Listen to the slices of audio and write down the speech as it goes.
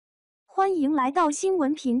欢迎来到新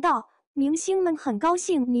闻频道，明星们很高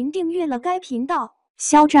兴您订阅了该频道。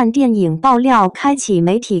肖战电影爆料开启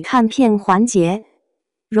媒体看片环节，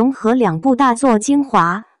融合2部大作精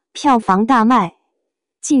华，票房大卖。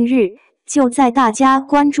近日，就在大家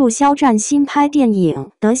关注肖战新拍电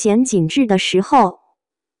影得闲紧致的时候，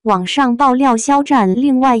网上爆料肖战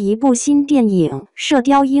另外一部新电影《射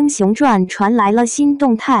雕英雄传》传来了新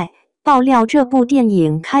动态，爆料这部电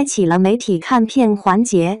影开启了媒体看片环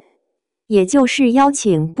节，也就是邀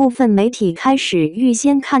请部分媒体开始预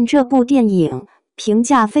先看这部电影，评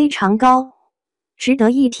价非常高。值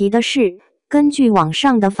得一提的是，根据网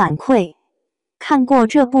上的反馈，看过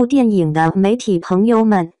这部电影的媒体朋友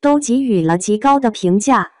们都给予了极高的评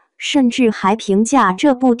价，甚至还评价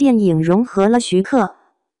这部电影融合了徐克、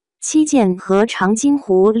七剑和长津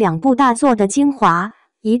湖2部大作的精华，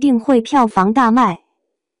一定会票房大卖。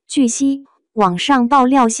据悉，网上爆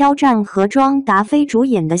料肖战和庄达菲主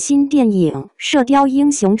演的新电影《射雕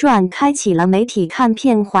英雄传》开启了媒体看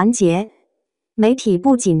片环节，媒体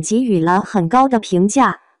不仅给予了很高的评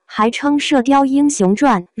价，还称《射雕英雄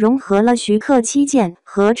传》融合了徐克七剑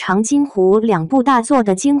和长津湖2部大作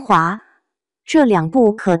的精华。这2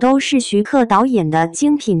部可都是徐克导演的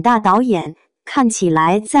精品大导演，看起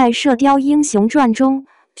来在《射雕英雄传》中，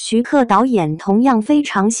徐克导演同样非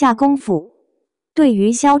常下功夫。对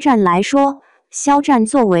于肖战来说，肖战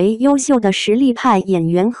作为优秀的实力派演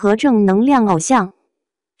员和正能量偶像，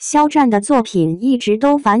肖战的作品一直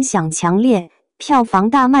都反响强烈，票房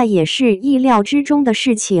大卖也是意料之中的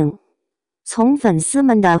事情。从粉丝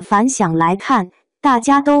们的反响来看，大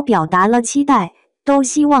家都表达了期待，都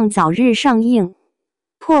希望早日上映，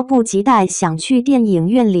迫不及待想去电影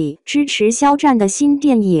院里支持肖战的新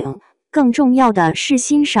电影，更重要的是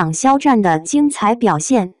欣赏肖战的精彩表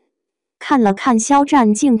现。看了看肖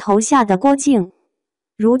战镜头下的郭靖，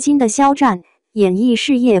如今的肖战演艺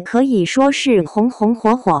事业可以说是红红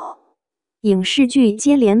火火，影视剧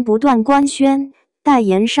接连不断官宣，代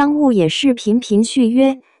言商务也是频频续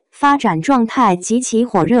约，发展状态极其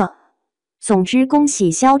火热。总之，恭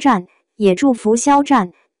喜肖战，也祝福肖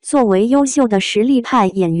战。作为优秀的实力派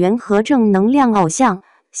演员和正能量偶像，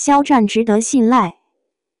肖战值得信赖。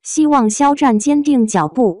希望肖战坚定脚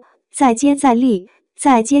步，再接再厉，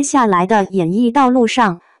在接下来的演艺道路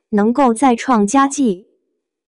上能够再创佳绩。